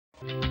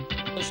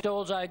the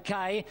stalls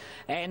okay,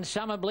 and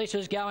Summer Bliss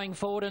is going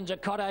forward, and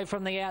Zacotto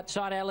from the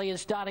outside alley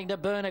is starting to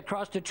burn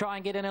across to try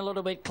and get in a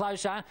little bit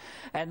closer,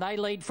 and they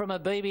lead from a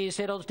BB who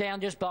settles down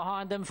just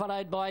behind them,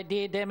 followed by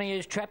Dear Demi,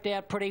 who's trapped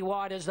out pretty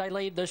wide as they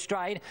leave the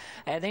straight,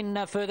 and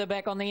then further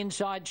back on the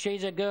inside,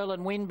 She's a Girl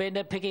and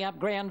Windbender picking up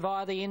ground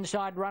via the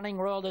inside, running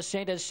Royal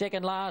Descent as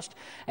second last,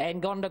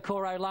 and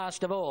Gondokoro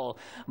last of all.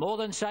 More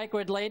Than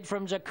Sacred led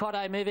from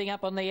Zacotto moving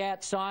up on the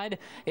outside.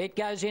 It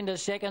goes into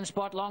second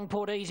spot,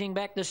 Longport easing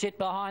back to sit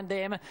behind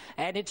them,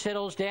 and it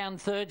settles down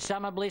third.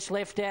 Summer Bliss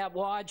left out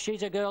wide,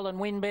 She's a Girl and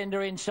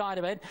Windbender inside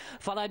of it,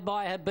 followed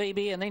by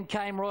Habibi, and then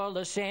came Royal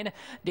Descent.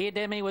 Dear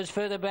Demi was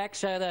further back,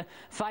 so the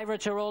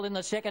favourites are all in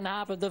the second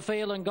half of the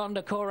field, and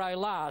Gondokoro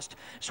last.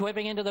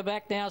 Sweeping into the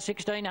back now,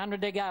 1600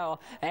 to go,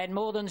 and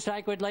More Than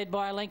Sacred led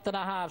by a length and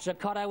a half.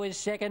 Zacotto is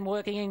second,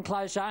 working in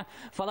closer,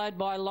 followed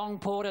by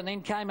Longport, and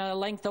then came a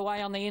length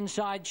away on the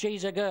inside,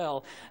 She's a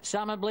Girl.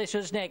 Summer Bliss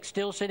is next,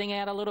 still sitting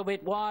out a little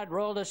bit wide.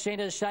 Royal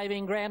Descent is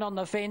saving ground on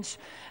the fence,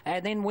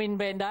 and then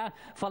Windbender,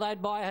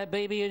 followed by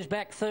Habibi, who's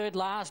back third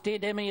last. Dear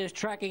Demi is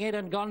tracking it,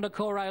 and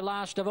Gondokoro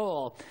last of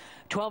all.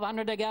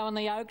 1200 to go in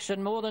the Oaks,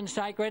 and More Than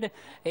Sacred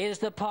is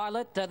the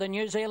pilot, the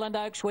New Zealand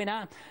Oaks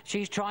winner.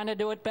 She's trying to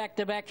do it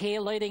back-to-back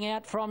here, leading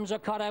out from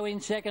Zacotto in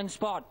second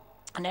spot.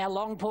 Now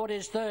Longport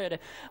is third.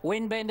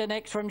 Windbender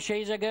next from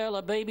She's a Girl.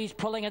 Habibi's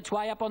pulling its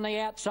way up on the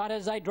outside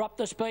as they drop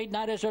the speed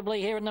noticeably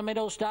here in the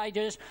middle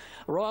stages.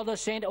 Royal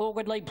Descent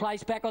awkwardly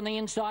placed back on the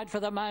inside for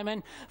the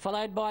moment,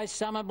 followed by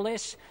Summer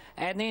Bliss,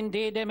 and then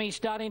Dear Demi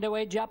starting to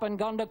edge up, and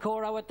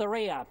Gondokoro at the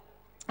rear.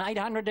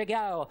 800 to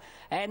go,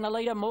 and the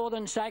leader More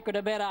Than Sacred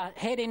about a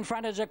head in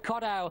front of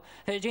Zacotto,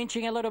 who's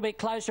inching a little bit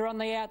closer on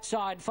the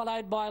outside,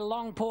 followed by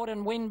Longport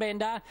and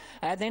Windbender,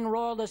 and then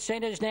Royal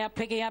Descent is now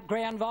picking up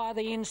ground via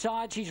the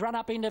inside. She's run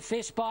up into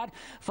fifth spot,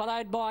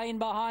 followed by in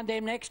behind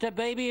them next to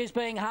Bibi, who's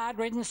being hard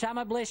ridden.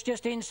 Summer Bliss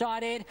just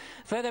inside it,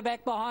 further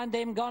back behind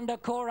them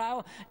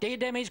Gondokoro. Dear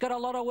Demi's got a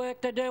lot of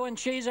work to do, and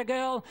She's a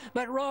Girl,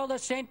 but Royal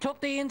Descent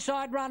took the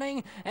inside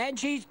running, and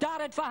she's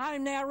darted for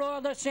home now.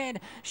 Royal Descent,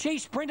 she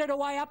sprinted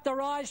away up the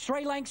rise,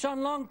 3 lengths on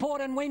Longport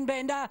and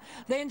Windbender,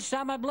 then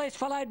Summer Bliss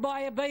followed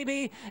by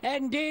Habibi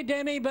and Dear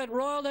Demi, but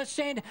Royal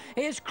Descent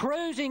is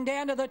cruising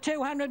down to the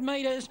 200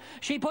 metres.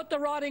 She put the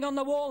writing on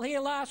the wall here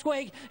last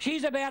week.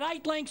 She's about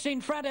 8 lengths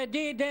in front of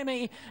Dear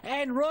Demi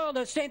and Royal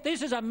Descent.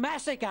 This is a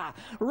massacre.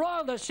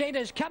 Royal Descent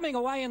is coming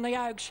away in the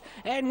Oaks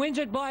and wins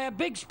it by a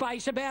big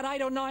space, about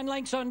 8 or 9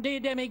 lengths on Dear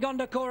Demi.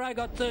 Gondokoro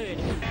got third.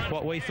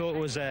 What we thought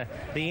was the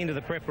end of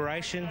the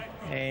preparation,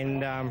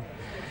 and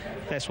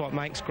that's what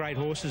makes great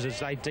horses, is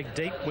they dig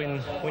deep when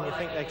you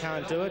think they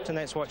can't do it, and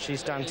that's what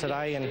she's done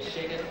today, and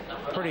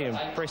pretty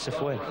impressive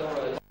win.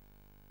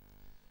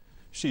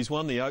 She's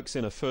won the Oaks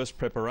in her first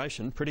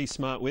preparation. Pretty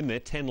smart win there.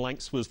 10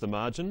 lengths was the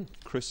margin.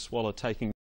 Chris Waller taking